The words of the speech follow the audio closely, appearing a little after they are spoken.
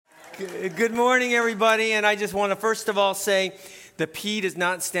Good morning, everybody. And I just want to first of all say the P does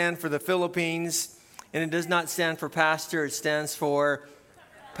not stand for the Philippines, and it does not stand for pastor. It stands for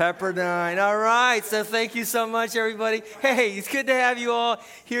Pepperdine. All right. So thank you so much, everybody. Hey, it's good to have you all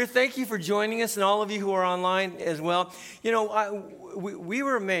here. Thank you for joining us, and all of you who are online as well. You know, we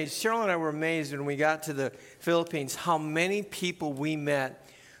were amazed. Cheryl and I were amazed when we got to the Philippines how many people we met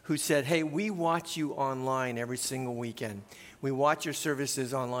who said, hey, we watch you online every single weekend. We watch your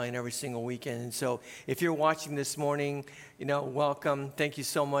services online every single weekend. And so if you're watching this morning, you know, welcome. Thank you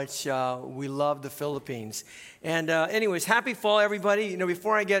so much. We love the Philippines. And anyways, happy fall, everybody. You know,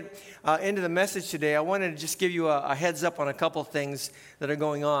 before I get into the message today, I wanted to just give you a heads up on a couple things that are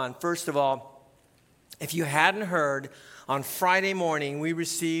going on. First of all, if you hadn't heard, on Friday morning, we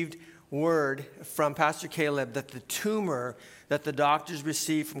received word from Pastor Caleb that the tumor that the doctors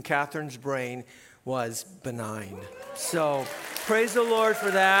received from Catherine's brain was benign. So praise the Lord for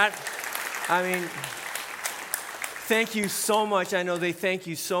that. I mean, thank you so much. I know they thank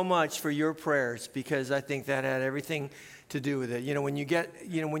you so much for your prayers, because I think that had everything to do with it. You know, when you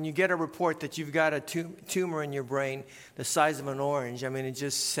get a report that you've got a tumor in your brain the size of an orange, I mean, it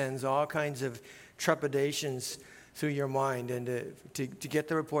just sends all kinds of trepidations through your mind, and to get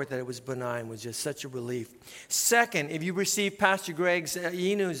the report that it was benign was just such a relief. Second, if you received Pastor Greg's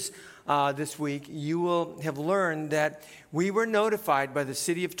e-news this week, you will have learned that we were notified by the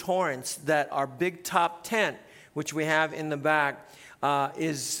city of Torrance that our big top tent, which we have in the back,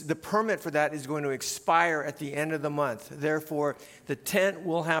 is the permit for that is going to expire at the end of the month. Therefore, the tent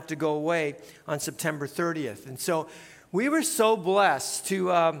will have to go away on September 30th. And so we were so blessed to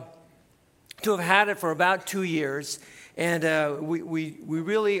have had it for about 2 years, and we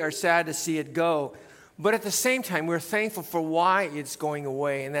really are sad to see it go. But at the same time, we're thankful for why it's going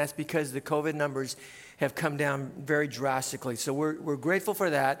away, and that's because the COVID numbers have come down very drastically. So we're grateful for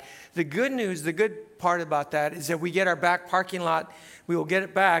that. The good news, the good part about that is that we get our back parking lot. We will get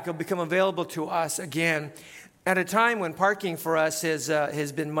it back. It'll become available to us again at a time when parking for us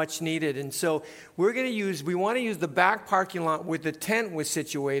has been much needed. And so we want to use the back parking lot where the tent was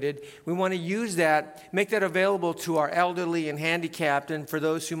situated. We want to use that, make that available to our elderly and handicapped, and for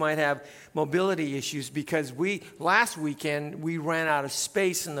those who might have mobility issues, because last weekend we ran out of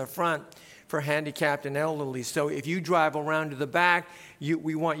space in the front for handicapped and elderly. So if you drive around to the back,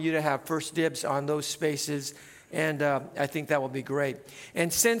 we want you to have first dibs on those spaces. And I think that will be great.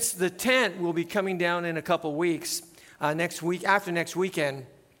 And since the tent will be coming down in a couple weeks, after next weekend,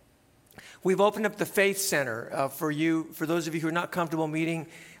 we've opened up the Faith Center for those of you who are not comfortable meeting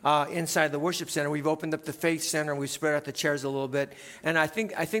inside the worship center. We've opened up the Faith Center, and we've spread out the chairs a little bit. And I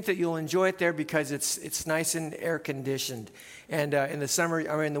think that you'll enjoy it there because it's nice and air conditioned. And in the summer,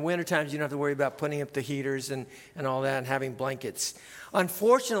 in the winter times, you don't have to worry about putting up the heaters and all that and having blankets.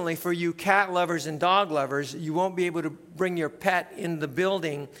 Unfortunately for you cat lovers and dog lovers, you won't be able to bring your pet in the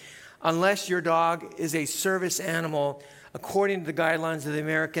building unless your dog is a service animal according to the guidelines of the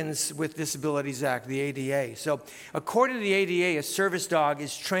Americans with Disabilities Act, the ADA. So according to the ADA, a service dog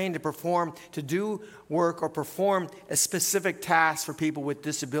is trained to do work or perform a specific task for people with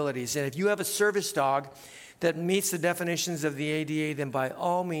disabilities. And if you have a service dog that meets the definitions of the ADA, then by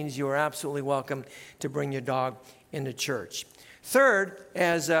all means, you are absolutely welcome to bring your dog into church. Third,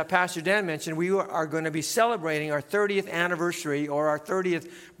 as Pastor Dan mentioned, we are going to be celebrating our 30th anniversary or our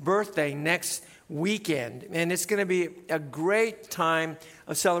 30th birthday next weekend. And it's going to be a great time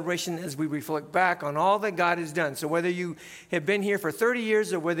of celebration as we reflect back on all that God has done. So whether you have been here for 30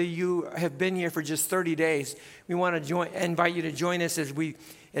 years or whether you have been here for just 30 days, we want to invite you to join us as we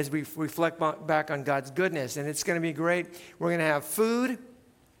reflect back on God's goodness. And it's going to be great. We're going to have food.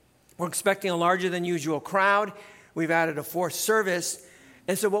 We're expecting a larger than usual crowd. We've added a fourth service.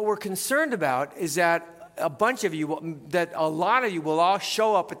 And so what we're concerned about is that a lot of you will all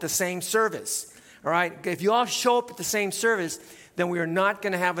show up at the same service. All right? If you all show up at the same service, then we are not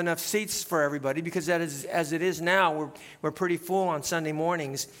going to have enough seats for everybody, because as it is now, we're pretty full on Sunday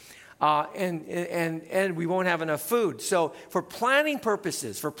mornings. And we won't have enough food. So for planning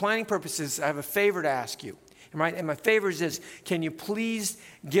purposes, I have a favor to ask you. Right? And my favor is this: can you please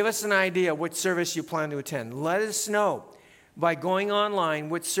give us an idea what service you plan to attend? Let us know by going online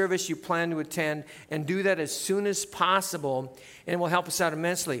what service you plan to attend, and do that as soon as possible, and it will help us out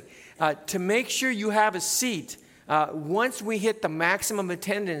immensely. To make sure you have a seat, once we hit the maximum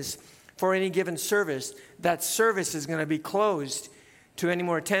attendance for any given service, that service is going to be closed to any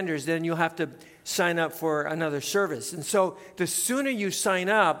more attenders. Then you'll have to sign up for another service. And so the sooner you sign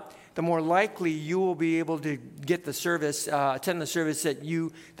up, the more likely you will be able to get the service, attend the service that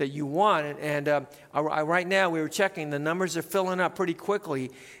you want. And right now, we were checking, the numbers are filling up pretty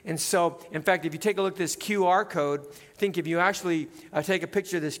quickly. And so, in fact, if you take a look at this QR code, I think if you actually take a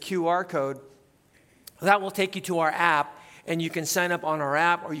picture of this QR code, that will take you to our app. And you can sign up on our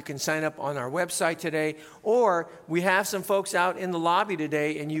app, or you can sign up on our website today. Or we have some folks out in the lobby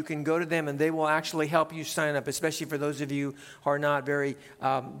today, and you can go to them, and they will actually help you sign up, especially for those of you who are not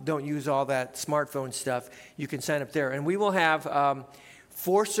don't use all that smartphone stuff. You can sign up there. And we will have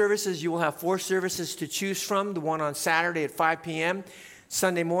 4 services. You will have 4 services to choose from. The one on Saturday at 5 p.m.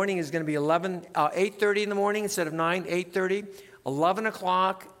 Sunday morning is going to be 8:30 in the morning instead of 9, 8:30, 11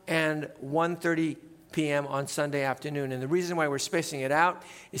 o'clock, and 1:30 p.m. on Sunday afternoon. And the reason why we're spacing it out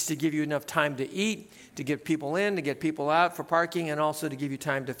is to give you enough time to eat, to get people in, to get people out for parking, and also to give you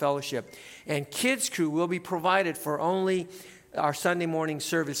time to fellowship. And Kids Crew will be provided for only our Sunday morning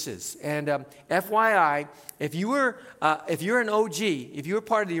services. And FYI, if you're an OG, if you were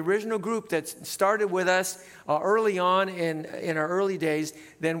part of the original group that started with us early on in our early days,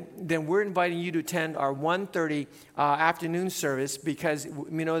 then we're inviting you to attend our 1:30 afternoon service, because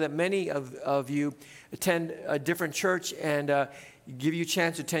we know that many of you attend a different church, and give you a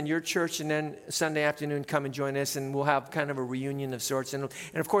chance to attend your church, and then Sunday afternoon come and join us, and we'll have kind of a reunion of sorts. And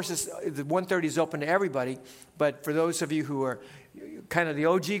of course, the 1:30 is open to everybody, but for those of you who are kind of the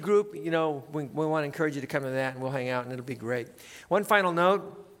OG group, we want to encourage you to come to that, and we'll hang out, and it'll be great. One final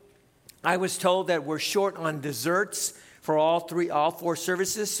note, I was told that we're short on desserts for all 4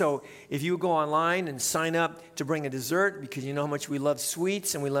 services. So if you go online and sign up to bring a dessert, because you know how much we love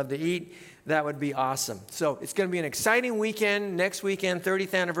sweets and we love to eat, that would be awesome. So it's going to be an exciting weekend, next weekend,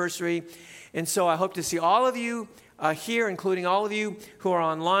 30th anniversary. And so I hope to see all of you here, including all of you who are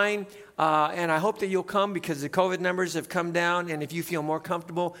online. And I hope that you'll come, because the COVID numbers have come down. And if you feel more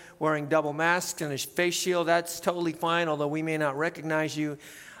comfortable wearing double masks and a face shield, that's totally fine, although we may not recognize you.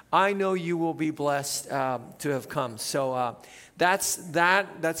 I know you will be blessed to have come. So that's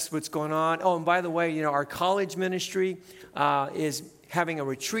what's going on. Oh, and by the way, our college ministry is having a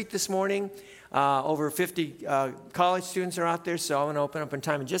retreat this morning. Over 50 college students are out there, so I'm going to open up in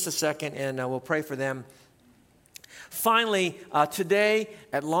time in just a second, and we'll pray for them. Finally, today,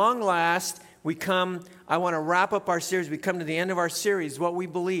 at long last, I want to wrap up our series. We come to the end of our series, What We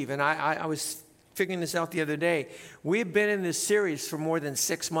Believe. And I was figuring this out the other day. We've been in this series for more than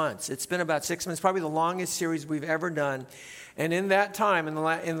 6 months. It's been about 6 months, probably the longest series we've ever done. And in that time, in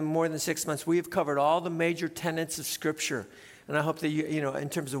the more than 6 months, we have covered all the major tenets of Scripture. And I hope that in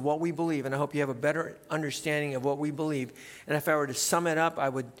terms of what we believe, and I hope you have a better understanding of what we believe. And if I were to sum it up, I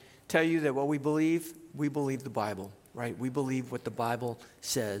would tell you that what we believe the Bible, right? We believe what the Bible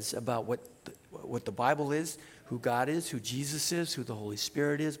says about what the Bible is, who God is, who Jesus is, who the Holy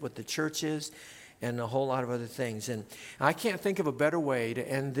Spirit is, what the church is, and a whole lot of other things. And I can't think of a better way to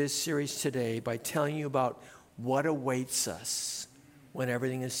end this series today by telling you about what awaits us when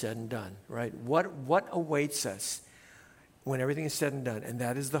everything is said and done, right? What awaits us when everything is said and done, and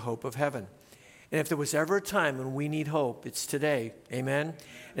that is the hope of heaven. And if there was ever a time when we need hope, it's today. Amen?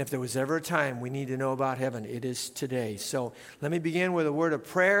 And if there was ever a time we need to know about heaven, it is today. So let me begin with a word of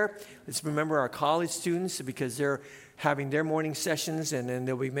prayer. Let's remember our college students, because they're having their morning sessions, and then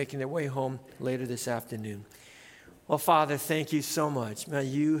they'll be making their way home later this afternoon. Well, Father, thank you so much. Man,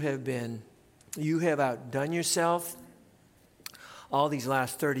 you have outdone yourself all these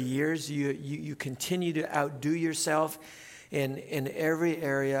last 30 years. You continue to outdo yourself in every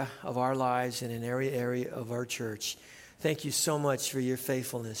area of our lives and in every area of our church. Thank you so much for your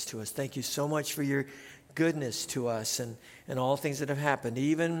faithfulness to us. Thank you so much for your goodness to us and all things that have happened.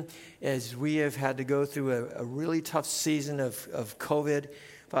 Even as we have had to go through a really tough season of COVID,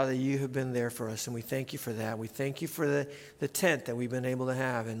 Father, you have been there for us, and we thank you for that. We thank you for the tent that we've been able to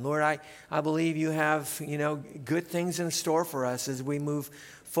have. And Lord, I believe you have, good things in store for us as we move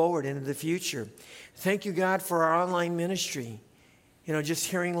forward into the future. Thank you, God, for our online ministry. Just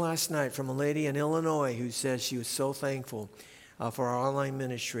hearing last night from a lady in Illinois who says she was so thankful for our online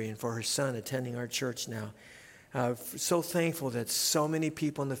ministry and for her son attending our church now. So thankful that so many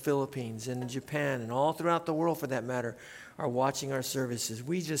people in the Philippines and in Japan and all throughout the world, for that matter, are watching our services.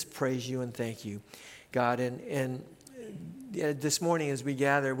 We just praise you and thank you, God. And this morning as we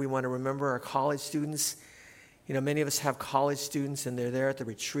gather, we want to remember our college students. Many of us have college students, and they're there at the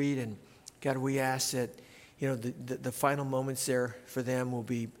retreat. And God, we ask that, the final moments there for them will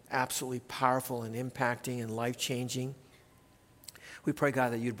be absolutely powerful and impacting and life-changing. We pray,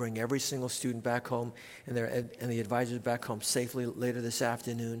 God, that you'd bring every single student back home and the advisors back home safely later this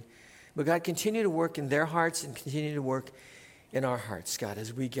afternoon. But God, continue to work in their hearts and continue to work in our hearts, God,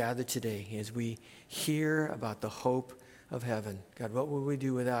 as we gather today, as we hear about the hope of heaven. God, what would we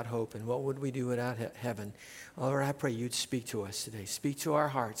do without hope, and what would we do without heaven? Lord, I pray you'd speak to us today. Speak to our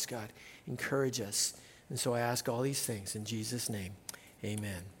hearts, God. Encourage us. And so I ask all these things in Jesus' name.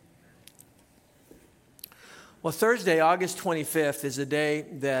 Amen. Well, Thursday, August 25th, is a day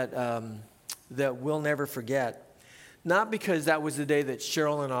that we'll never forget. Not because that was the day that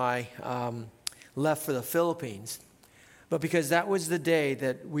Cheryl and I left for the Philippines, but because that was the day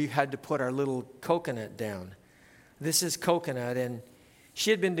that we had to put our little coconut down. This is Coconut, and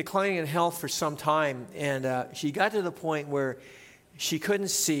she had been declining in health for some time, and she got to the point where she couldn't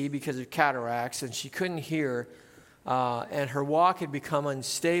see because of cataracts, and she couldn't hear, and her walk had become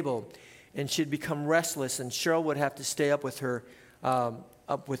unstable, and she'd become restless, and Cheryl would have to stay up with her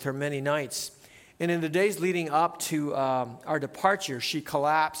many nights. And in the days leading up to our departure, she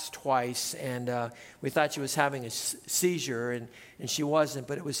collapsed twice, and we thought she was having a seizure, and she wasn't,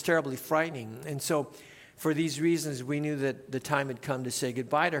 but it was terribly frightening. And so for these reasons, we knew that the time had come to say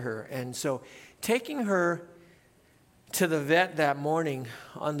goodbye to her. And so taking her to the vet that morning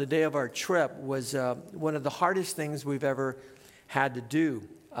on the day of our trip was one of the hardest things we've ever had to do.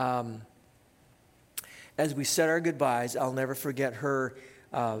 As we said our goodbyes, I'll never forget her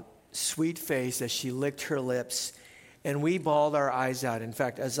sweet face as she licked her lips, and we bawled our eyes out. In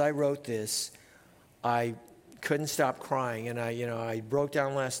fact, as I wrote this, I couldn't stop crying, and I broke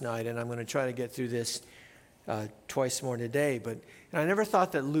down last night, and I'm going to try to get through this twice more today. But I never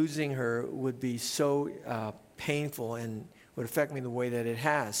thought that losing her would be so painful and would affect me the way that it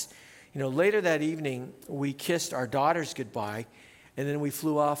has. Later that evening, we kissed our daughters goodbye, and then we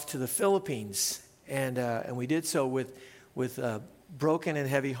flew off to the Philippines, and we did so with broken and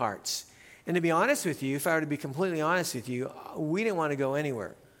heavy hearts. And to be honest with you, if I were to be completely honest with you, we didn't want to go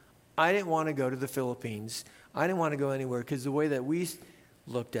anywhere. I didn't want to go to the Philippines. I didn't want to go anywhere because the way that we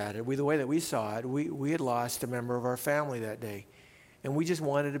looked at it, the way that we saw it, we had lost a member of our family that day. And we just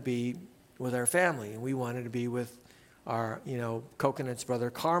wanted to be with our family, and we wanted to be with our, Coconut's brother,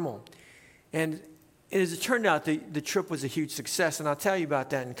 Carmel. And as it turned out, the trip was a huge success, and I'll tell you about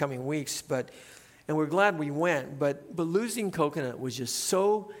that in coming weeks, and we're glad we went, but losing Coconut was just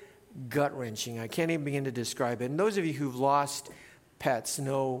so gut-wrenching. I can't even begin to describe it. And those of you who've lost pets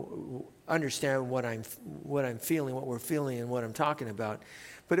understand what I'm feeling, what we're feeling, and what I'm talking about.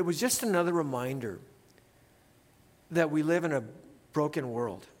 But it was just another reminder that we live in a broken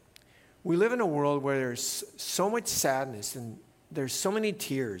world. We live in a world where there's so much sadness and there's so many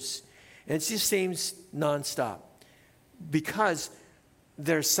tears, and it just seems nonstop because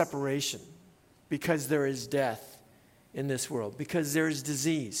there's separation. Because there is death in this world, because there is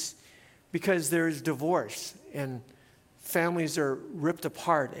disease, because there is divorce, and families are ripped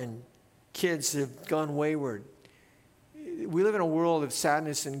apart, and kids have gone wayward. We live in a world of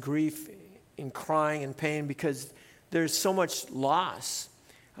sadness and grief and crying and pain because there's so much loss.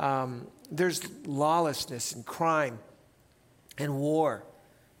 There's lawlessness and crime and war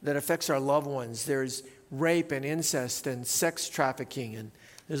that affects our loved ones. There's rape and incest and sex trafficking, and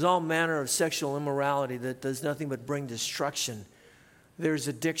there's all manner of sexual immorality that does nothing but bring destruction. There's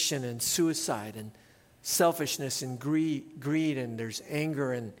addiction and suicide and selfishness and greed, and there's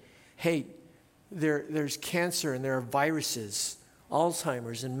anger and hate. There's cancer, and there are viruses,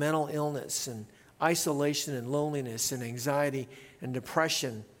 Alzheimer's and mental illness and isolation and loneliness and anxiety and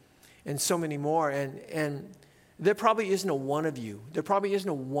depression and so many more. And there probably isn't a one of you. There probably isn't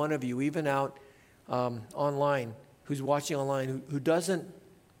a one of you, even out online, who's watching online, who doesn't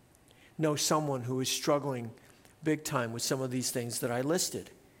know someone who is struggling big time with some of these things that I listed.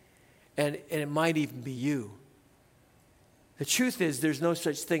 And it might even be you. The truth is, there's no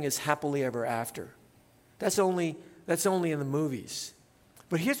such thing as happily ever after. That's only in the movies.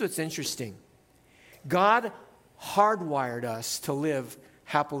 But here's what's interesting. God hardwired us to live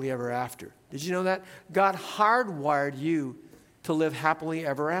happily ever after. Did you know that? God hardwired you to live happily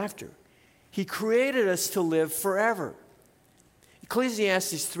ever after. He created us to live forever.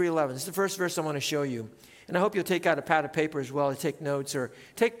 Ecclesiastes 3:11. This is the first verse I want to show you. And I hope you'll take out a pad of paper as well to take notes or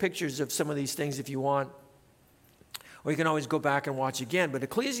take pictures of some of these things if you want. Or you can always go back and watch again. But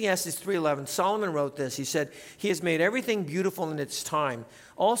Ecclesiastes 3:11, Solomon wrote this. He said, "He has made everything beautiful in its time.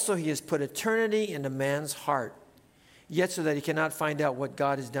 Also, he has put eternity into man's heart, yet so that he cannot find out what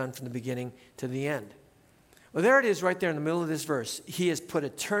God has done from the beginning to the end." Well, there it is right there in the middle of this verse. He has put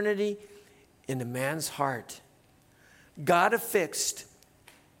eternity into man's heart. God affixed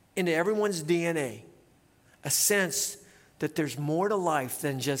into everyone's DNA a sense that there's more to life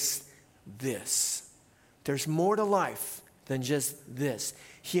than just this. There's more to life than just this.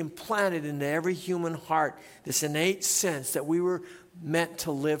 He implanted into every human heart this innate sense that we were meant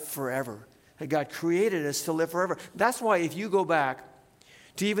to live forever, that God created us to live forever. That's why if you go back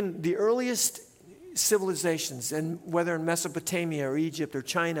to even the earliest civilizations, and whether in Mesopotamia or Egypt or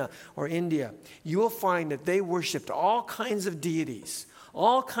China or India, you will find that they worshipped all kinds of deities,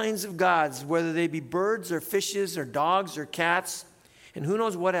 all kinds of gods, whether they be birds or fishes or dogs or cats, and who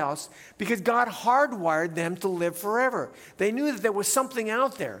knows what else, because God hardwired them to live forever. They knew that there was something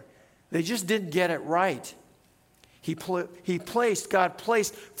out there. They just didn't get it right. God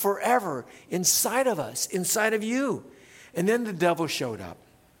placed forever inside of us, inside of you. And then the devil showed up.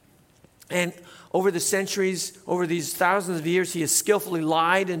 And over the centuries, over these thousands of years, he has skillfully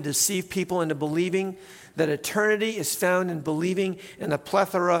lied and deceived people into believing that eternity is found in believing in a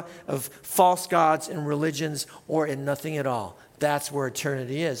plethora of false gods and religions, or in nothing at all. That's where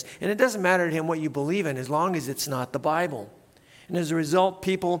eternity is. And it doesn't matter to him what you believe in as long as it's not the Bible. And as a result,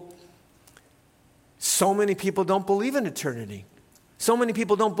 so many people don't believe in eternity. So many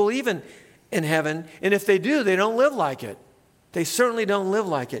people don't believe in heaven. And if they do, they don't live like it. They certainly don't live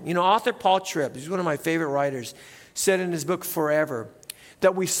like it. You know, author Paul Tripp, he's one of my favorite writers, said in his book Forever,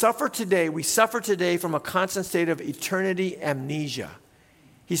 that we suffer today from a constant state of eternity amnesia.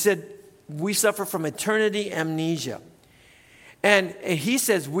 He said, we suffer from eternity amnesia. And he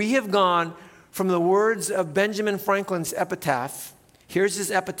says, we have gone from the words of Benjamin Franklin's epitaph. Here's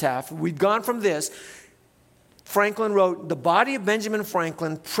his epitaph. We've gone from this. Franklin wrote, the body of Benjamin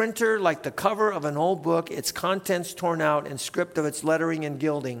Franklin, printer like the cover of an old book, its contents torn out and stripped of its lettering and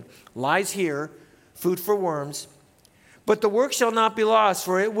gilding, lies here, food for worms. But the work shall not be lost,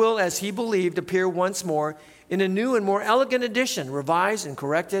 for it will, as he believed, appear once more in a new and more elegant edition, revised and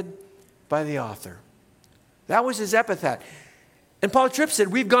corrected by the author. That was his epitaph. And Paul Tripp said,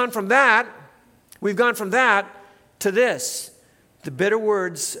 we've gone from that to this. The bitter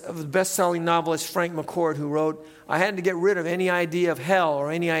words of the best-selling novelist Frank McCourt, who wrote, I had to get rid of any idea of hell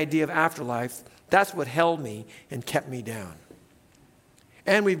or any idea of afterlife. That's what held me and kept me down.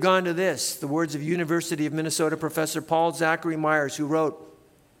 And we've gone to this, the words of University of Minnesota professor Paul Zachary Myers, who wrote,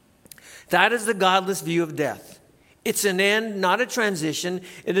 that is the godless view of death. It's an end, not a transition.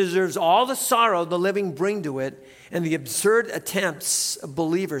 It deserves all the sorrow the living bring to it, and the absurd attempts of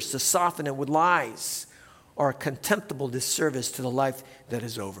believers to soften it with lies are a contemptible disservice to the life that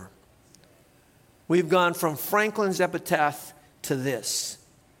is over. We've gone from Franklin's epitaph to this.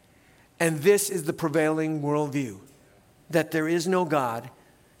 And this is the prevailing worldview, that there is no God,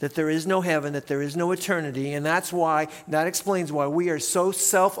 that there is no heaven, that there is no eternity. And that explains why we are so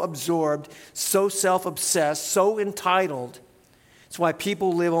self-absorbed, so self-obsessed, so entitled. It's why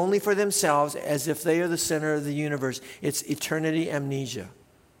people live only for themselves as if they are the center of the universe. It's eternity amnesia.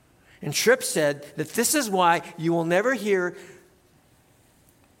 And Tripp said that this is why you will never hear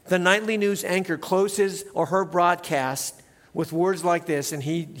the nightly news anchor close his or her broadcast with words like this. And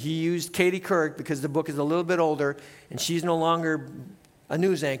he used Katie Couric because the book is a little bit older and she's no longer a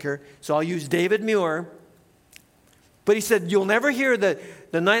news anchor. So I'll use David Muir. But he said, you'll never hear the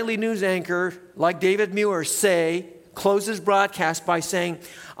nightly news anchor like David Muir close his broadcast by saying,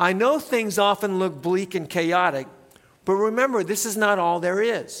 I know things often look bleak and chaotic, but remember, this is not all there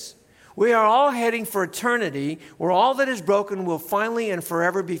is. We are all heading for eternity where all that is broken will finally and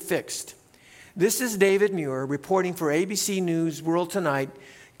forever be fixed. This is David Muir reporting for ABC News World Tonight.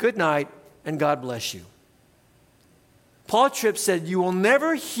 Good night and God bless you. Paul Tripp said, you will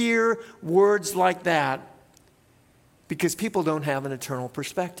never hear words like that because people don't have an eternal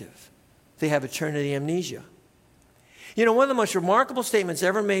perspective. They have eternity amnesia. You know, one of the most remarkable statements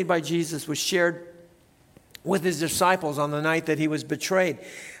ever made by Jesus was shared with his disciples on the night that he was betrayed.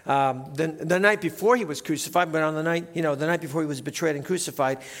 The night before he was crucified, but on the night before he was betrayed and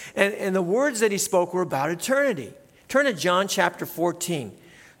crucified. And the words that he spoke were about eternity. Turn to John chapter 14.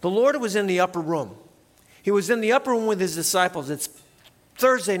 The Lord was in the upper room. He was in the upper room with his disciples. It's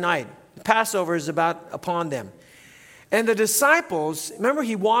Thursday night. Passover is about upon them. And the disciples, remember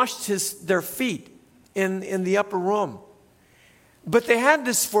he washed their feet in the upper room. But they had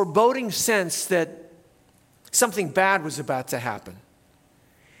this foreboding sense that something bad was about to happen.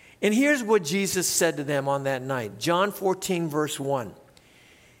 And here's what Jesus said to them on that night. John 14, verse 1.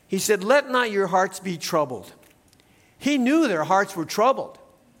 He said, let not your hearts be troubled. He knew their hearts were troubled.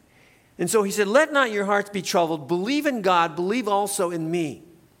 And so he said, let not your hearts be troubled. Believe in God. Believe also in me.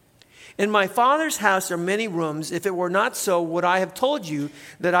 In my Father's house are many rooms. If it were not so, would I have told you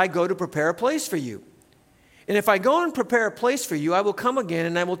that I go to prepare a place for you? And if I go and prepare a place for you, I will come again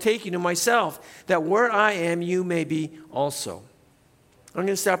and I will take you to myself, that where I am, you may be also. I'm going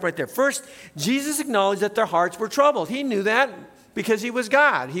to stop right there. First, Jesus acknowledged that their hearts were troubled. He knew that. because he was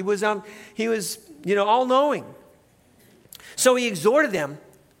God. He was all-knowing. So he exhorted them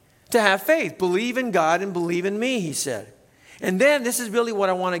to have faith. Believe in God and believe in me, he said. And then, this is really what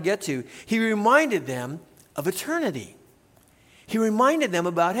I want to get to. He reminded them of eternity. He reminded them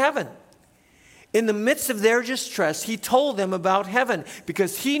about heaven. In the midst of their distress, he told them about heaven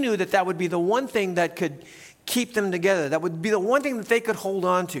because he knew that that would be the one thing that could keep them together. That would be the one thing that they could hold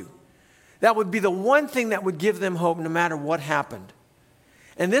on to. That would be the one thing that would give them hope no matter what happened.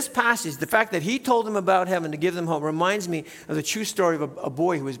 And this passage, the fact that he told them about heaven to give them hope, reminds me of the true story of a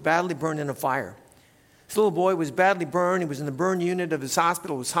boy who was badly burned in a fire. This little boy was badly burned. He was in the burn unit of his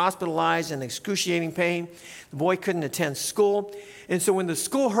hospital, was hospitalized in excruciating pain. The boy couldn't attend school. And so when the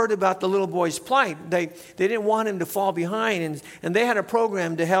school heard about the little boy's plight, they didn't want him to fall behind. And they had a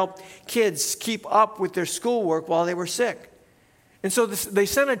program to help kids keep up with their schoolwork while they were sick. And so they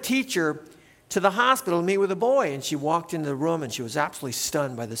sent a teacher to the hospital to meet with the boy. And she walked into the room and she was absolutely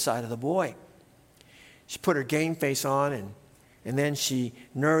stunned by the sight of the boy. She put her game face on and then she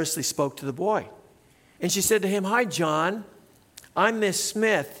nervously spoke to the boy. And she said to him, "Hi, John. I'm Miss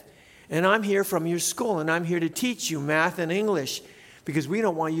Smith, and I'm here from your school, and I'm here to teach you math and English because we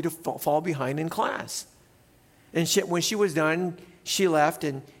don't want you to fall behind in class." And when she was done, she left,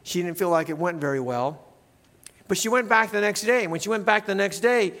 and she didn't feel like it went very well. But she went back the next day, and when she went back the next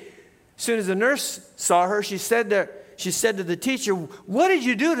day, as soon as the nurse saw her, she said to the teacher, "What did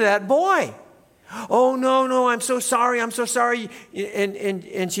you do to that boy?" "Oh, no, I'm so sorry.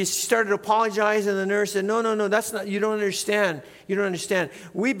 And she started apologizing, and the nurse said, No, that's not, you don't understand.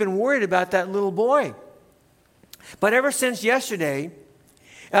 We've been worried about that little boy. But ever since yesterday,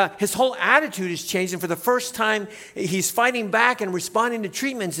 his whole attitude has changed, and for the first time, he's fighting back and responding to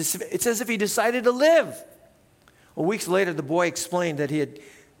treatments. It's as if he decided to live." Well, weeks later, the boy explained that he had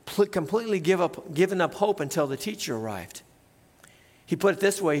completely given up hope until the teacher arrived. He put it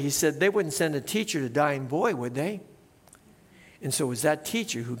this way. He said, they wouldn't send a teacher to a dying boy, would they? And so it was that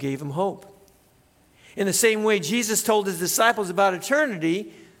teacher who gave him hope. In the same way, Jesus told his disciples about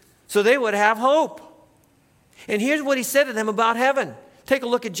eternity so they would have hope. And here's what he said to them about heaven. Take a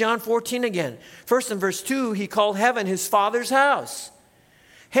look at John 14 again. First in verse 2, he called heaven his Father's house.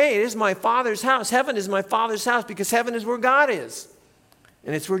 Hey, it is my Father's house. Heaven is my Father's house because heaven is where God is.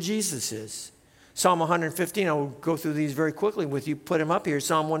 And it's where Jesus is. Psalm 115, I will go through these very quickly with you, put them up here.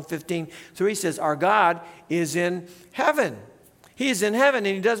 Psalm 115:3 says, our God is in heaven. He is in heaven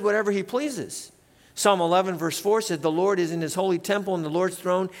and he does whatever he pleases. Psalm 11 verse 4 says, the Lord is in his holy temple and the Lord's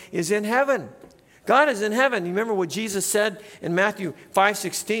throne is in heaven. God is in heaven. You remember what Jesus said in Matthew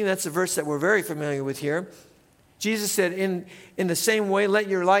 5:16? That's a verse that we're very familiar with here. Jesus said, in the same way, let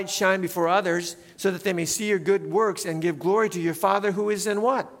your light shine before others so that they may see your good works and give glory to your Father who is in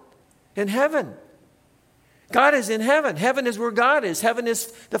what? In heaven. God is in heaven. Heaven is where God is. Heaven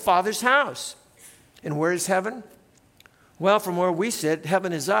is the Father's house. And where is heaven? Well, from where we sit,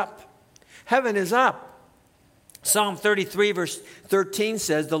 heaven is up. Heaven is up. Psalm 33 verse 13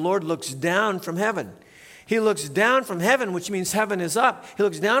 says, the Lord looks down from heaven. He looks down from heaven, which means heaven is up. He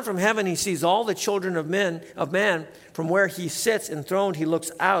looks down from heaven. He sees all the children of man. From where he sits enthroned, he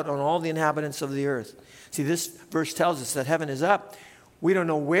looks out on all the inhabitants of the earth. See, this verse tells us that heaven is up. We don't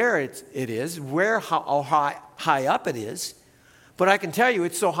know where it is, how high up it is. But I can tell you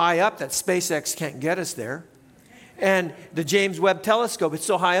it's so high up that SpaceX can't get us there. And the James Webb Telescope, it's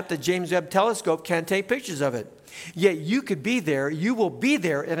so high up that James Webb Telescope can't take pictures of it. Yet you could be there, you will be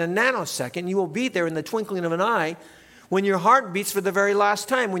there in a nanosecond, you will be there in the twinkling of an eye when your heart beats for the very last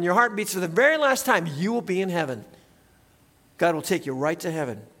time. When your heart beats for the very last time, you will be in heaven. God will take you right to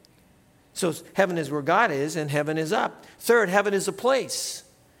heaven. So heaven is where God is and heaven is up. Third, heaven is a place.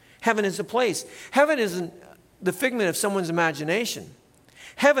 Heaven is a place. Heaven isn't the figment of someone's imagination.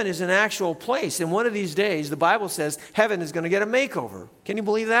 Heaven is an actual place. And one of these days, the Bible says heaven is going to get a makeover. Can you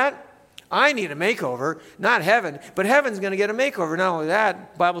believe that? I need a makeover, not heaven, but heaven's going to get a makeover. Not only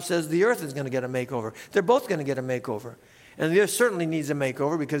that, the Bible says the earth is going to get a makeover. They're both going to get a makeover. And the earth certainly needs a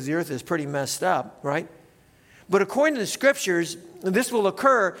makeover because the earth is pretty messed up, right? But according to the scriptures, this will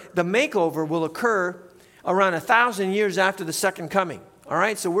occur, the makeover will occur around 1,000 years after the second coming. All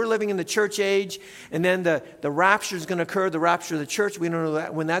right, so we're living in the church age, and then the rapture is going to occur, the rapture of the church. We don't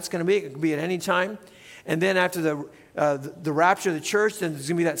know when that's going to be. It could be at any time. And then after the rapture of the church, then there's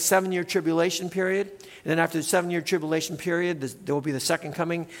going to be that 7-year tribulation period. And then after the 7-year tribulation period, there will be the second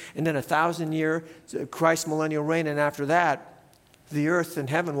coming, and then 1,000-year Christ's millennial reign. And after that, the earth and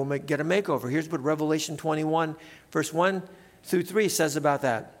heaven will get a makeover. Here's what Revelation 21, verse 1 through 3 says about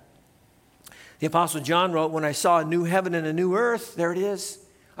that. The Apostle John wrote, when I saw a new heaven and a new earth, there it is,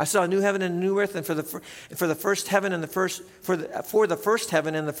 I saw a new heaven and a new earth, and for the first heaven and the first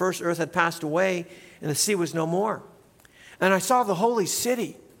heaven and the first earth had passed away, and the sea was no more. And I saw the holy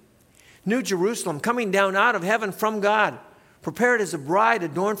city, New Jerusalem, coming down out of heaven from God, prepared as a bride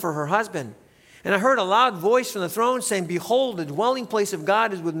adorned for her husband. And I heard a loud voice from the throne saying, "Behold, the dwelling place of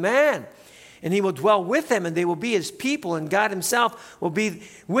God is with man, and he will dwell with them, and they will be his people, and God himself will be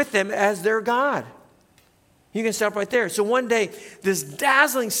with them as their God." You can stop right there. So one day, this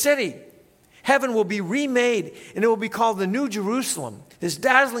dazzling city, heaven will be remade, and it will be called the New Jerusalem. This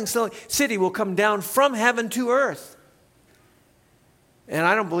dazzling city will come down from heaven to earth. And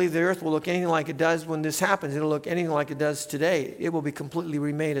I don't believe the earth will look anything like it does when this happens. It'll look anything like it does today. It will be completely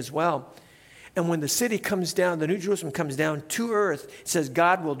remade as well. And when the city comes down, the New Jerusalem comes down to earth, it says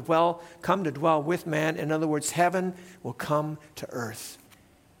God will come to dwell with man. In other words, heaven will come to earth.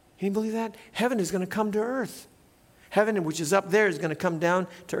 Can you believe that? Heaven is going to come to earth. Heaven, which is up there, is going to come down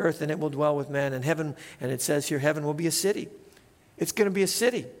to earth, and it will dwell with man. And heaven, and it says here, heaven will be a city. It's going to be a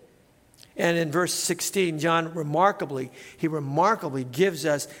city. And in verse 16, John remarkably gives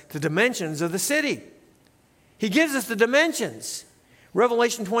us the dimensions of the city. He gives us the dimensions.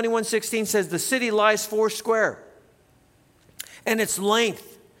 Revelation 21:16 says, the city lies 4 square, and its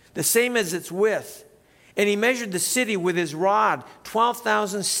length the same as its width. And he measured the city with his rod,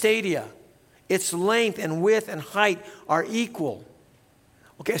 12,000 stadia. Its length and width and height are equal.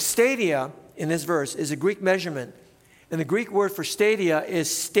 Okay, stadia in this verse is a Greek measurement. And the Greek word for stadia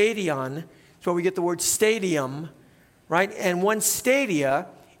is stadion. That's where we get the word stadium, right? And 1 stadia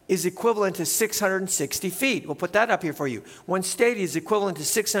is equivalent to 660 feet. We'll put that up here for you. 1 stadia is equivalent to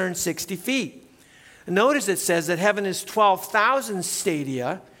 660 feet. And notice it says that heaven is 12,000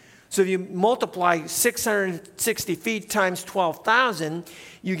 stadia. So if you multiply 660 feet times 12,000,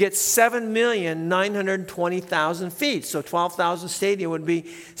 you get 7,920,000 feet. So 12,000 stadia would be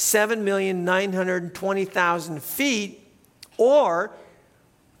 7,920,000 feet, or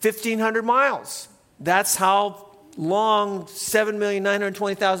 1,500 miles. That's how long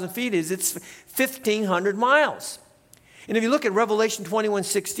 7,920,000 feet is. It's 1,500 miles. And if you look at Revelation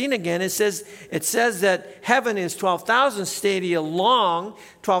 21:16 again, it says that heaven is 12,000 stadia long,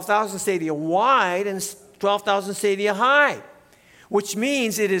 12,000 stadia wide, and 12,000 stadia high, which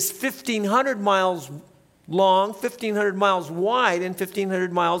means it is 1,500 miles long, 1,500 miles wide, and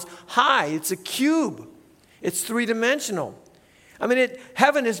 1,500 miles high. It's a cube. It's three-dimensional. I mean,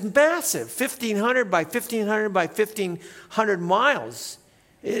 heaven is massive. 1,500 by 1,500 by 1,500 miles.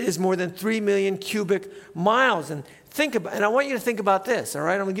 It is more than 3 million cubic miles. And I want you to think about this, all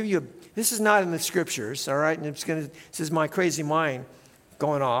right? I'm going to give you this is not in the scriptures, all right? And this is my crazy mind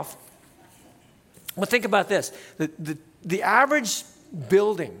going off. Well, think about this. The average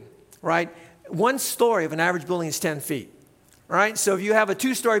building, right? 1 story of an average building is 10 feet. All right, so if you have a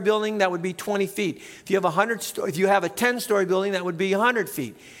 2-story building, that would be 20 feet. If you have a 10-story building, that would be 100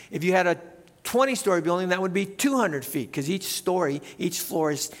 feet. If you had a 20-story building, that would be 200 feet, because each floor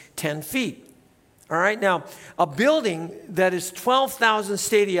is 10 feet. All right, now, a building that is 12,000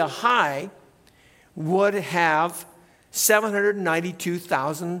 stadia high would have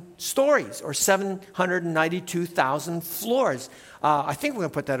 792,000 stories, or 792,000 floors. I think we're going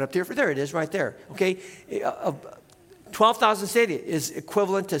to put that up there. There it is, right there. Okay, 12,000 stadia is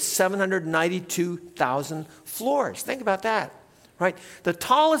equivalent to 792,000 floors. Think about that, right? The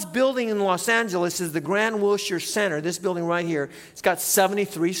tallest building in Los Angeles is the Grand Wilshire Center. This building right here, it's got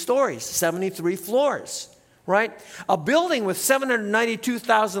 73 stories, 73 floors, right? A building with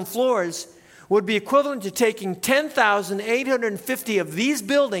 792,000 floors would be equivalent to taking 10,850 of these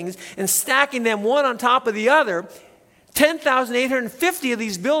buildings and stacking them one on top of the other, 10,850 of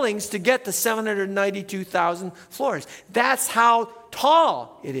these buildings to get to 792,000 floors. That's how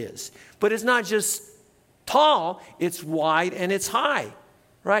tall it is. But it's not just tall, it's wide and it's high,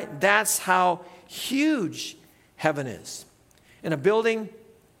 right? That's how huge heaven is. And a building,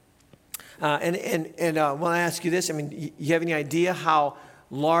 when I ask you this, I mean, you have any idea how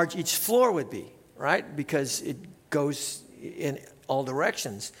large each floor would be, right? Because it goes in all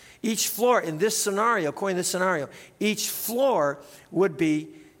directions. Each floor in this scenario, according to this scenario, each floor would be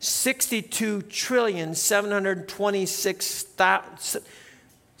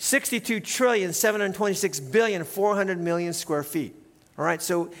 62,726,400,000,000 square feet. All right,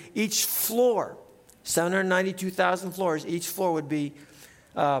 so each floor, 792,000 floors, each floor would be,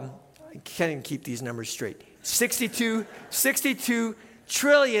 I can't even keep these numbers straight, 62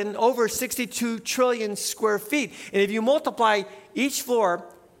 trillion, over 62 trillion square feet. And if you multiply each floor,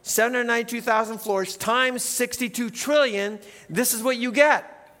 792,000 floors times 62 trillion, this is what you get,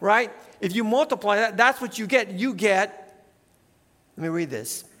 right? If you multiply that, that's what you get. You get Let me read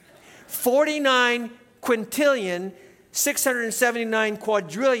this. 49 quintillion, 679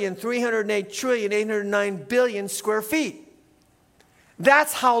 quadrillion, 308 trillion, 809 billion square feet.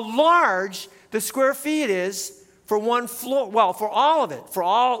 That's how large the square feet is for one floor. Well, for all of it,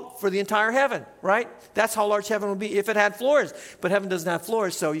 for the entire heaven, right? That's how large heaven would be if it had floors. But heaven doesn't have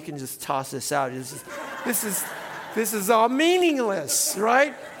floors, so you can just toss this out. This is all meaningless,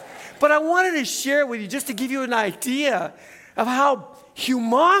 right? But I wanted to share with you just to give you an idea of how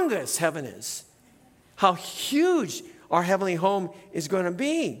humongous heaven is, how huge our heavenly home is going to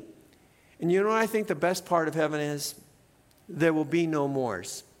be. And you know what I think the best part of heaven is? There will be no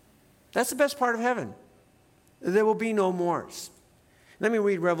mores. That's the best part of heaven. There will be no mores. Let me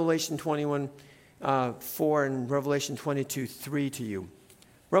read Revelation 21, 4 and Revelation 22, 3 to you.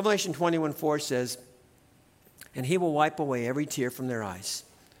 Revelation 21, 4 says, "And he will wipe away every tear from their eyes,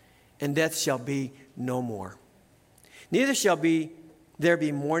 and death shall be no more. Neither shall there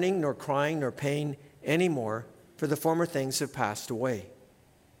be mourning, nor crying, nor pain any more, for the former things have passed away."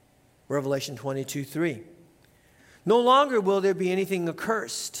 Revelation 22, 3. "No longer will there be anything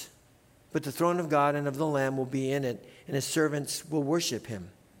accursed, but the throne of God and of the Lamb will be in it, and his servants will worship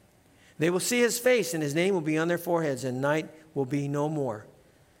him. They will see his face, and his name will be on their foreheads, and night will be no more.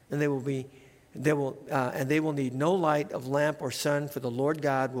 And they will need no light of lamp or sun, for the Lord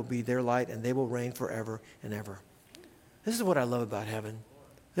God will be their light, and they will reign forever and ever." This is what I love about heaven.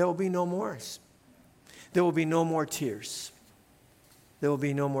 There will be no mores. There will be no more tears. There will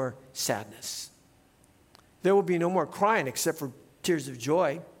be no more sadness. There will be no more crying except for tears of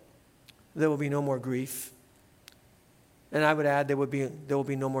joy. There will be no more grief. And I would add there will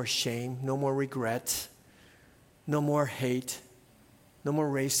be no more shame, no more regret, no more hate, no more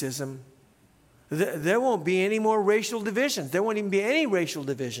racism. There won't be any more racial divisions. There won't even be any racial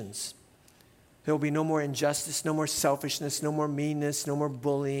divisions. There will be no more injustice, no more selfishness, no more meanness, no more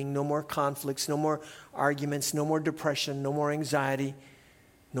bullying, no more conflicts, no more arguments, no more depression, no more anxiety,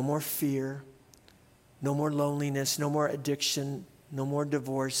 no more fear, no more loneliness, no more addiction, no more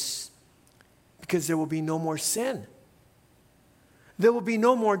divorce, because there will be no more sin. There will be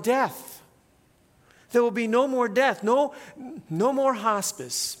no more death. There will be no more death, no more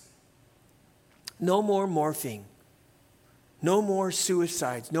hospice, no more morphine, no more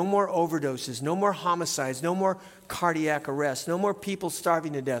suicides, no more overdoses, no more homicides, no more cardiac arrests, no more people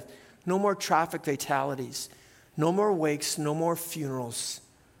starving to death, no more traffic fatalities, no more wakes, no more funerals,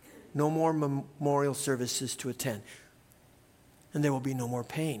 no more memorial services to attend. And there will be no more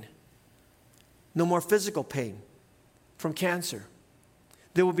pain. No more physical pain from cancer.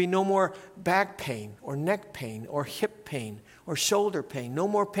 There will be no more back pain or neck pain or hip pain or shoulder pain. No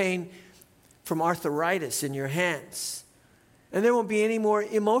more pain from arthritis in your hands. And there won't be any more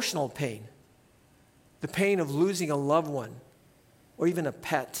emotional pain. The pain of losing a loved one or even a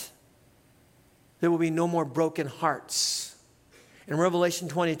pet. There will be no more broken hearts. And Revelation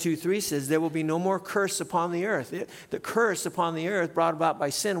 22, 3 says there will be no more curse upon the earth. The curse upon the earth brought about by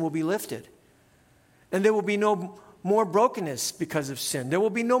sin will be lifted. And there will be no more brokenness because of sin. There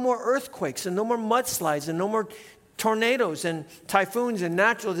will be no more earthquakes and no more mudslides and no more tornadoes and typhoons and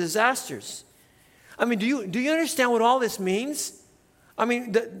natural disasters. I mean, do you understand what all this means? I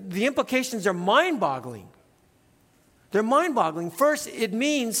mean, the implications are mind-boggling. They're mind-boggling. First, it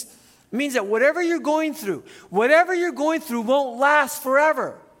means that whatever you're going through won't last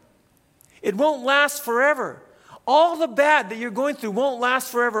forever. It won't last forever. All the bad that you're going through won't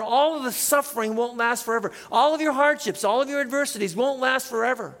last forever. All of the suffering won't last forever. All of your hardships, all of your adversities won't last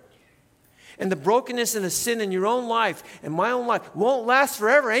forever. And the brokenness and the sin in your own life and my own life won't last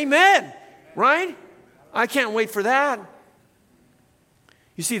forever. Amen. Right? I can't wait for that.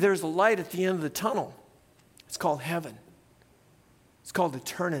 You see, there's a light at the end of the tunnel. It's called heaven. It's called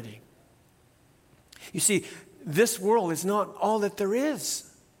eternity. You see, this world is not all that there is.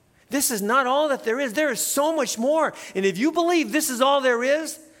 This is not all that there is. There is so much more. And if you believe this is all there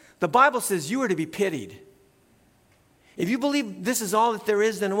is, the Bible says you are to be pitied. If you believe this is all that there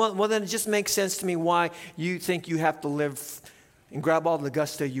is, then then it just makes sense to me why you think you have to live and grab all the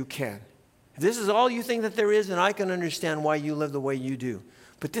gusto you can. If this is all you think that there is, then I can understand why you live the way you do.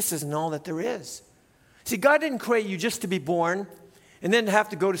 But this isn't all that there is. See, God didn't create you just to be born and then to have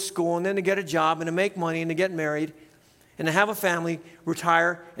to go to school and then to get a job and to make money and to get married and to have a family,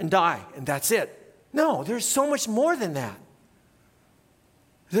 retire, and die. And that's it. No, there's so much more than that.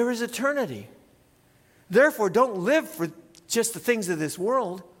 There is eternity. Therefore, don't live for just the things of this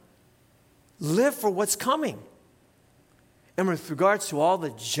world. Live for what's coming. And with regards to all the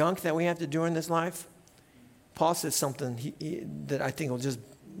junk that we have to do in this life, Paul says something that I think will just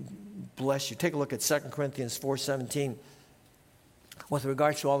bless you. Take a look at 2 Corinthians 4:17. with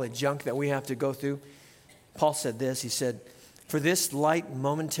regards to all the junk that we have to go through, Paul said this. He said, "For this light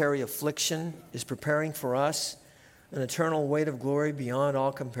momentary affliction is preparing for us an eternal weight of glory beyond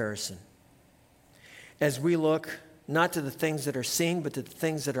all comparison. As we look not to the things that are seen, but to the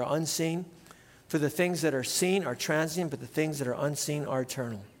things that are unseen. For the things that are seen are transient, but the things that are unseen are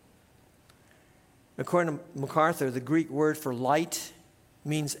eternal." According to MacArthur, the Greek word for light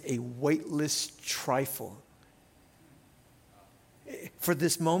means a weightless trifle. For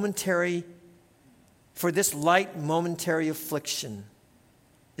this light momentary affliction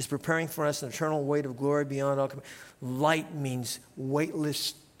is preparing for us an eternal weight of glory beyond all comparison. Light means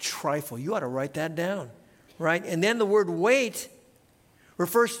weightless trifle. You ought to write that down, right? And then the word weight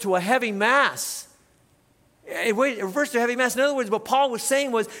refers to a heavy mass. It refers to a heavy mass. In other words, what Paul was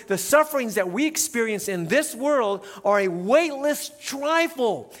saying was the sufferings that we experience in this world are a weightless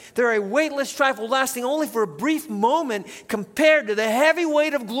trifle. They're a weightless trifle lasting only for a brief moment compared to the heavy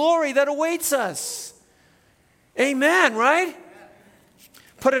weight of glory that awaits us. Amen, right?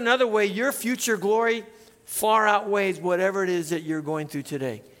 Put another way, your future glory far outweighs whatever it is that you're going through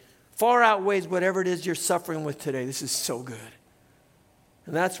today. Far outweighs whatever it is you're suffering with today. This is so good.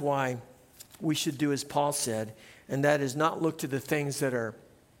 And that's why we should do as Paul said, and that is not look to the things that are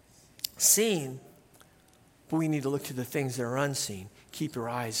seen, but we need to look to the things that are unseen. Keep your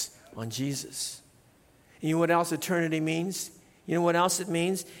eyes on Jesus. And you know what else eternity means? You know what else it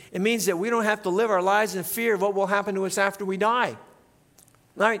means? It means that we don't have to live our lives in fear of what will happen to us after we die.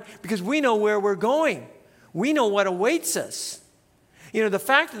 Right? Because we know where we're going. We know what awaits us. You know, the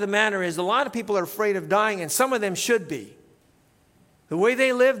fact of the matter is a lot of people are afraid of dying, and some of them should be. The way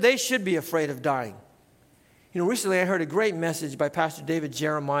they live, they should be afraid of dying. You know, recently I heard a great message by Pastor David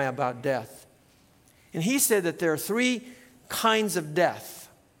Jeremiah about death. And he said that there are 3 kinds of death.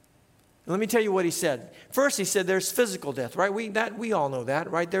 And let me tell you what he said. First, he said there's physical death, right? We all know that,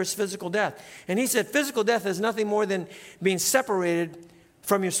 right? There's physical death. And he said physical death is nothing more than being separated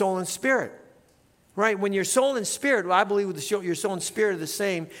from your soul and spirit. Right? When your soul and spirit, well, I believe your soul and spirit are the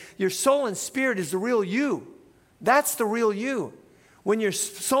same. Your soul and spirit is the real you. That's the real you. When your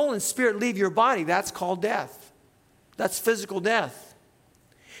soul and spirit leave your body, that's called death. That's physical death.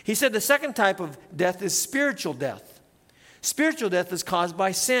 He said the second type of death is spiritual death. Spiritual death is caused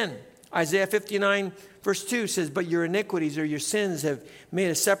by sin. Isaiah 59 verse 2 says, "But your iniquities or your sins have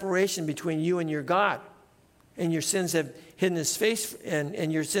made a separation between you and your God. And your sins have hidden his face,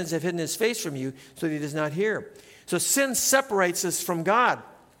 and your sins have hidden his face from you, so that he does not hear." So sin separates us from God.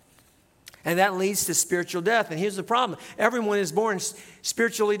 And that leads to spiritual death. And here's the problem. Everyone is born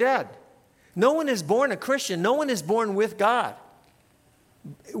spiritually dead. No one is born a Christian. No one is born with God.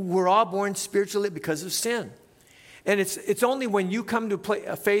 We're all born spiritually because of sin. And it's only when you come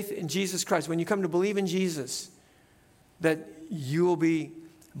to faith in Jesus Christ, when you come to believe in Jesus, that you will be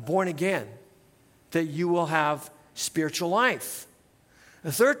born again, that you will have spiritual life.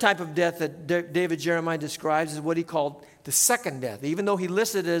 The third type of death that David Jeremiah describes is what he called the second death. Even though he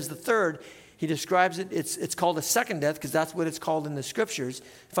listed it as the third, he describes it, it's called a second death because that's what it's called in the scriptures,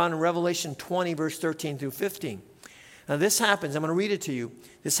 found in Revelation 20, verse 13 through 15. Now this happens, I'm going to read it to you.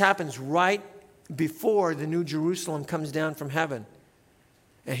 This happens right before the New Jerusalem comes down from heaven.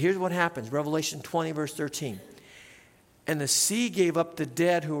 And here's what happens, Revelation 20, verse 13. "And the sea gave up the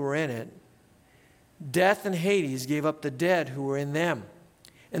dead who were in it. Death and Hades gave up the dead who were in them.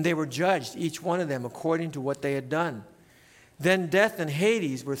 And they were judged, each one of them, according to what they had done. Then death and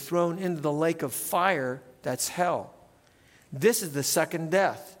Hades were thrown into the lake of fire," that's hell. "This is the second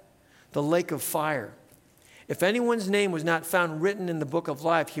death, the lake of fire. If anyone's name was not found written in the book of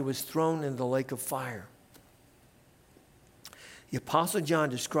life, he was thrown into the lake of fire." The Apostle John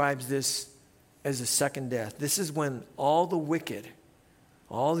describes this as a second death. This is when all the wicked,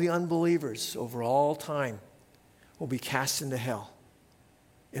 all the unbelievers over all time will be cast into hell,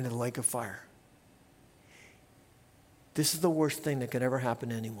 into the lake of fire. This is the worst thing that could ever happen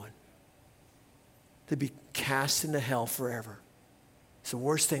to anyone. To be cast into hell forever. It's the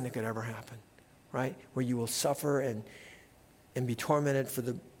worst thing that could ever happen, right? Where you will suffer and be tormented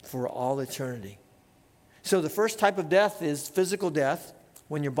for all eternity. So the first type of death is physical death,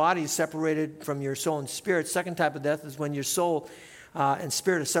 when your body is separated from your soul and spirit. Second type of death is when your soul and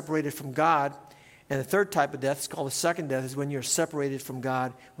spirit are separated from God. And the third type of death is called the second death, is when you're separated from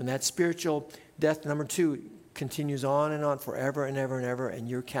God, when that spiritual death, number 2, continues on and on forever and ever and ever, and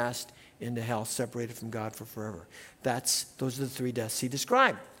you're cast into hell, separated from God for forever. Those are the 3 deaths he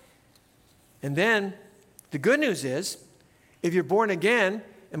described. And then the good news is, if you're born again,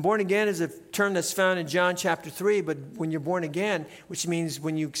 And born again is a term that's found in John chapter 3, but when you're born again, which means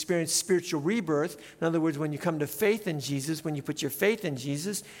when you experience spiritual rebirth, in other words, when you come to faith in Jesus, when you put your faith in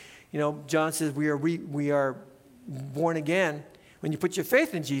Jesus, John says we are born again. When you put your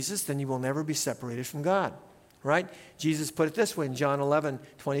faith in Jesus, then you will never be separated from God, right? Jesus put it this way in John 11,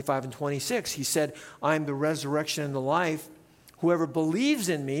 25 and 26. He said, I am the resurrection and the life. Whoever believes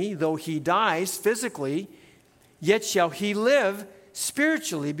in me, though he dies physically, yet shall he live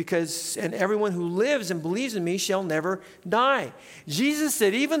spiritually, and everyone who lives and believes in me shall never die. Jesus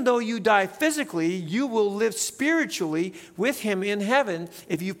said, even though you die physically, you will live spiritually with him in heaven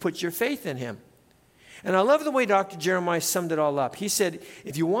if you put your faith in him. And I love the way Dr. Jeremiah summed it all up. He said,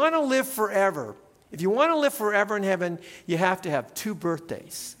 if you want to live forever in heaven, you have to have 2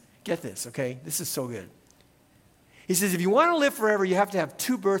 birthdays. Get this, okay? This is so good. He says, if you want to live forever, you have to have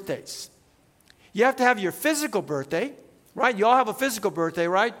 2 birthdays. You have to have your physical birthday, right? You all have a physical birthday,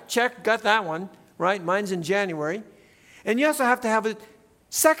 right? Check, got that one, right? Mine's in January. And you also have to have a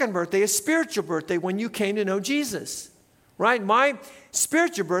second birthday, a spiritual birthday, when you came to know Jesus, right? My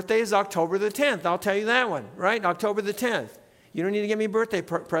spiritual birthday is October the 10th. I'll tell you that one, right? October the 10th. You don't need to give me a birthday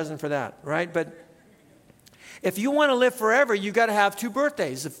present for that, right? But if you want to live forever, you've got to have 2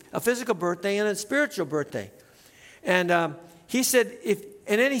 birthdays, a physical birthday and a spiritual birthday. And he said,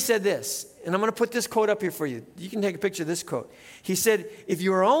 and then he said this, and I'm going to put this quote up here for you. You can take a picture of this quote. He said, if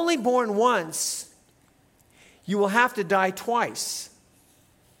you are only born once, you will have to die twice.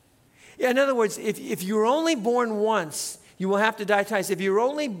 In other words, if you're only born once, you will have to die twice. If you're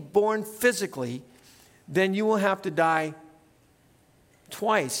only born physically, then you will have to die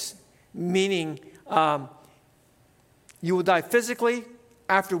twice, meaning you will die physically,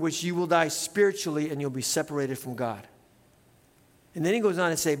 after which you will die spiritually and you'll be separated from God. And then he goes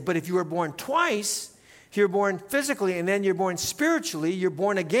on to say, but if you are born twice, if you're born physically and then you're born spiritually, you're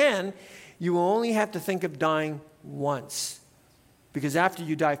born again, you will only have to think of dying once. Because after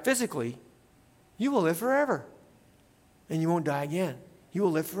you die physically, you will live forever. And you won't die again. You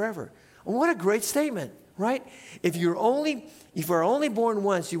will live forever. And what a great statement, right? If you are only born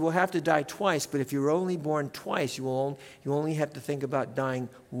once, you will have to die twice. But if you're only born twice, you only have to think about dying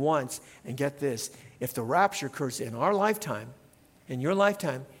once. And get this, if the rapture occurs in our lifetime, in your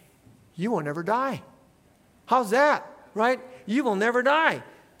lifetime, you will never die. How's that, right? You will never die.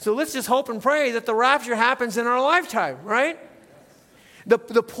 So let's just hope and pray that the rapture happens in our lifetime, right?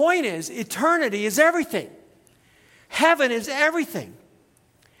 The point is, eternity is everything. Heaven is everything.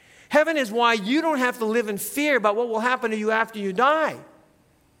 Heaven is why you don't have to live in fear about what will happen to you after you die.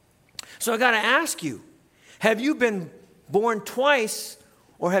 So I got to ask you, have you been born twice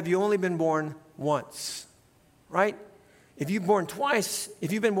or have you only been born once? Right? If you've been born twice,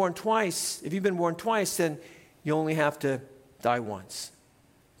 then you only have to die once.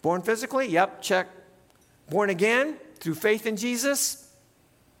 Born physically? Yep, check. Born again through faith in Jesus?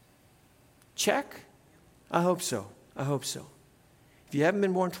 Check. I hope so. If you haven't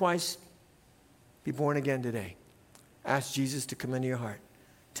been born twice, be born again today. Ask Jesus to come into your heart.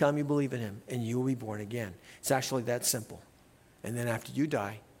 Tell him you believe in him, and you will be born again. It's actually that simple. And then after you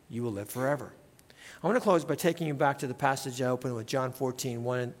die, you will live forever. I want to close by taking you back to the passage I opened with, John 14,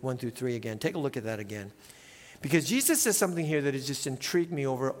 1 through 3 again. Take a look at that again. Because Jesus says something here that has just intrigued me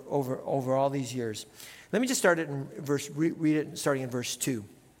over all these years. Let me just start it read it starting in verse 2.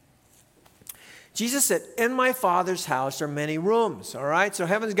 Jesus said, in my Father's house are many rooms, all right? So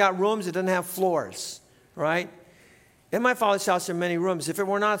heaven's got rooms, it doesn't have floors, right? In my Father's house are many rooms. If it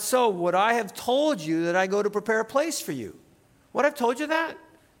were not so, would I have told you that I go to prepare a place for you? Would I have told you that?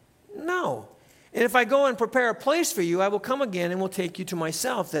 No. And if I go and prepare a place for you, I will come again and will take you to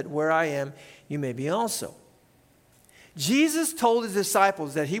myself, that where I am, you may be also. Jesus told his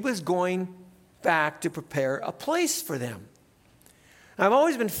disciples that he was going back to prepare a place for them. I've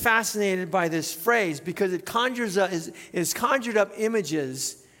always been fascinated by this phrase because it conjured up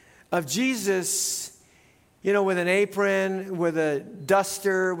images of Jesus, with an apron, with a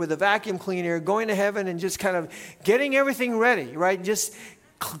duster, with a vacuum cleaner, going to heaven and just kind of getting everything ready, right? Just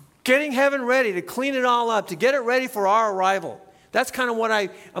getting heaven ready to clean it all up, to get it ready for our arrival. That's kind of what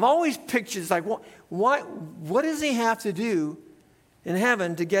I've always pictured. It's like, what does he have to do in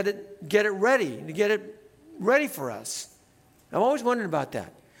heaven to get it ready for us? I've always wondered about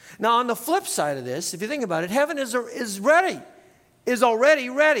that. Now, on the flip side of this, if you think about it, heaven is already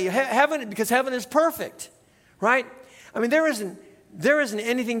ready. Because heaven is perfect, right? I mean, there isn't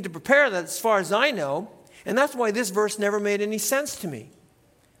anything to prepare that as far as I know, and that's why this verse never made any sense to me.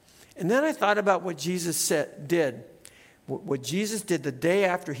 And then I thought about what Jesus did. What Jesus did the day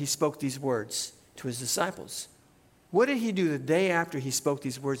after he spoke these words to his disciples. What did he do the day after he spoke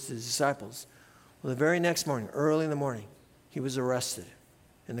these words to his disciples? Well, the very next morning, early in the morning, he was arrested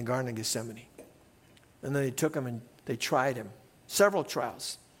in the Garden of Gethsemane. And then they took him and they tried him. Several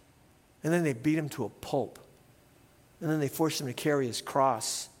trials. And then they beat him to a pulp. And then they forced him to carry his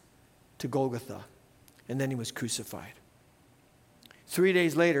cross to Golgotha. And then he was crucified. 3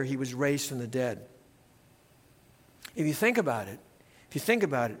 days later, he was raised from the dead. If you think about it,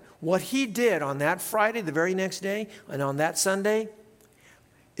 what he did on that Friday, the very next day, and on that Sunday,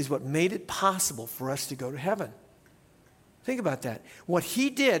 is what made it possible for us to go to heaven. Think about that. What he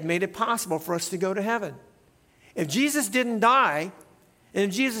did made it possible for us to go to heaven. If Jesus didn't die, and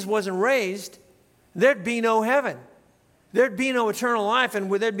if Jesus wasn't raised, there'd be no heaven. There'd be no eternal life, and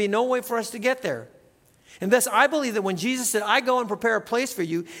there'd be no way for us to get there. And thus, I believe that when Jesus said, I go and prepare a place for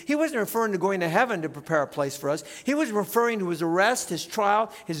you, he wasn't referring to going to heaven to prepare a place for us. He was referring to his arrest, his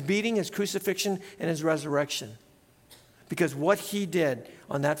trial, his beating, his crucifixion, and his resurrection. Because what he did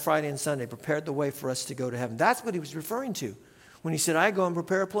on that Friday and Sunday prepared the way for us to go to heaven. That's what he was referring to when he said, I go and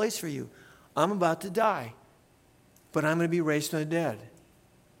prepare a place for you. I'm about to die, but I'm going to be raised from the dead.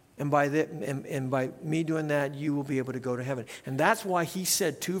 And by me doing that, you will be able to go to heaven. And that's why he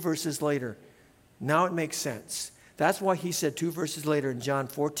said 2 verses later, now it makes sense. That's why he said 2 verses later in John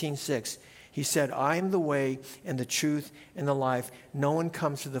 14:6, he said, I am the way and the truth and the life. No one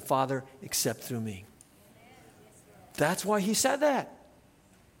comes to the Father except through me. That's why he said that.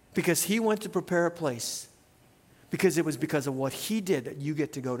 Because he went to prepare a place. Because it was because of what he did that you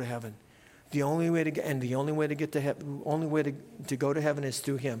get to go to heaven. The only way to get to heaven, only way to go to heaven is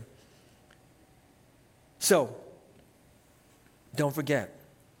through him. So, don't forget,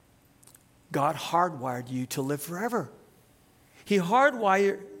 God hardwired you to live forever. He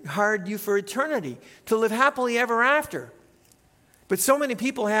hardwired you for eternity, to live happily ever after. But so many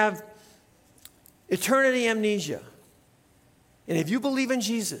people have eternity amnesia. And if you believe in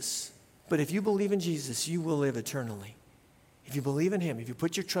Jesus, you will live eternally. If you believe in him, if you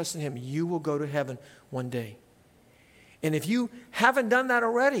put your trust in him, you will go to heaven one day. And if you haven't done that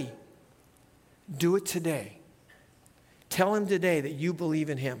already, do it today. Tell him today that you believe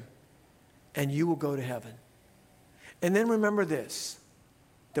in him, and you will go to heaven. And then remember this,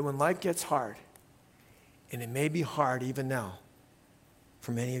 that when life gets hard, and it may be hard even now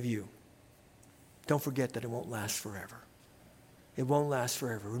for many of you, don't forget that it won't last forever. It won't last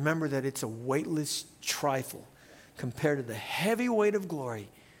forever. Remember that it's a weightless trifle compared to the heavy weight of glory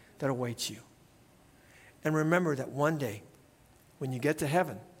that awaits you. And remember that one day, when you get to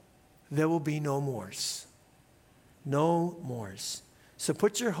heaven, there will be no mores. No mores. So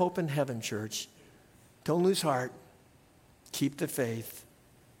put your hope in heaven, church. Don't lose heart. Keep the faith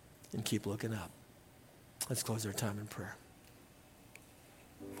and keep looking up. Let's close our time in prayer.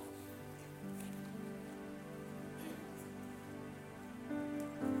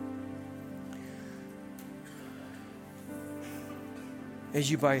 As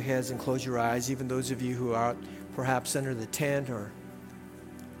you bow your heads and close your eyes, even those of you who are out perhaps under the tent or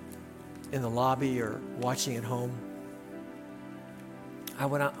in the lobby or watching at home, I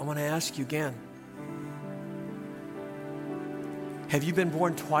want to ask you again. Have you been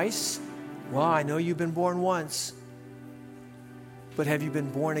born twice? Well, I know you've been born once. But have you been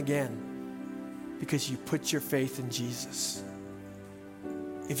born again? Because you put your faith in Jesus.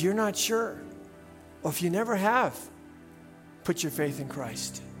 If you're not sure, or if you never have put your faith in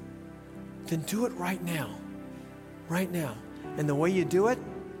Christ, then do it right now. Right now. And the way you do it,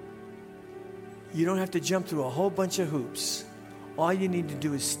 you don't have to jump through a whole bunch of hoops. All you need to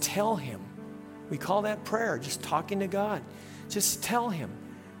do is tell him. We call that prayer, just talking to God. Just tell him,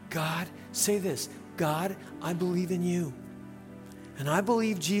 God, say this, God, I believe in you. And I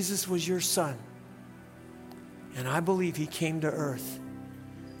believe Jesus was your son. And I believe he came to earth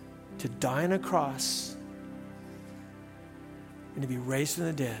to die on a cross and to be raised from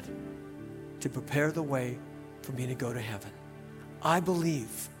the dead to prepare the way for me to go to heaven. I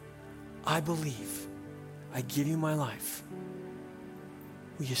believe. I give you my life.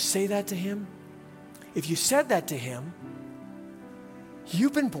 Will you say that to him? If you said that to him,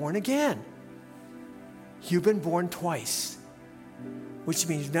 you've been born again. You've been born twice. Which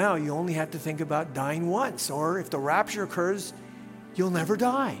means now you only have to think about dying once. Or if the rapture occurs, you'll never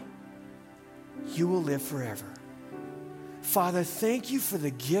die. You will live forever. Father, thank you for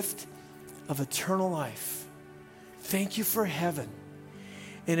the gift of eternal life. Thank you for heaven.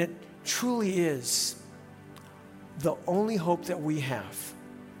 And it truly is the only hope that we have.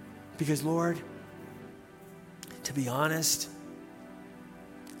 Because, Lord, to be honest,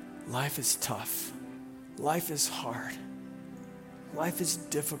 life is tough. Life is hard. Life is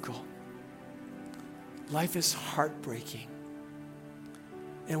difficult. Life is heartbreaking.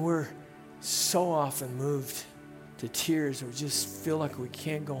 And we're so often moved to tears, or just feel like we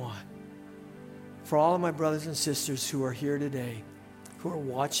can't go on. For all of my brothers and sisters who are here today, who are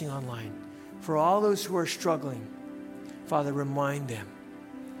watching online, for all those who are struggling, Father, remind them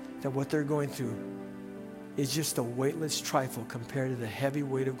that what they're going through is just a weightless trifle compared to the heavy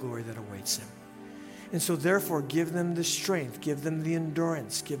weight of glory that awaits them. And so therefore, give them the strength, give them the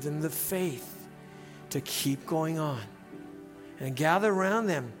endurance, give them the faith to keep going on. And gather around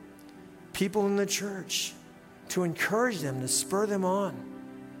them people in the church to encourage them, to spur them on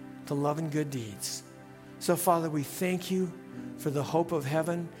to love and good deeds. So, Father, we thank you for the hope of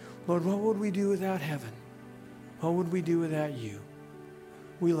heaven. Lord, what would we do without heaven? What would we do without you?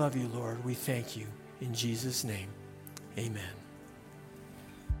 We love you, Lord. We thank you. In Jesus' name, amen.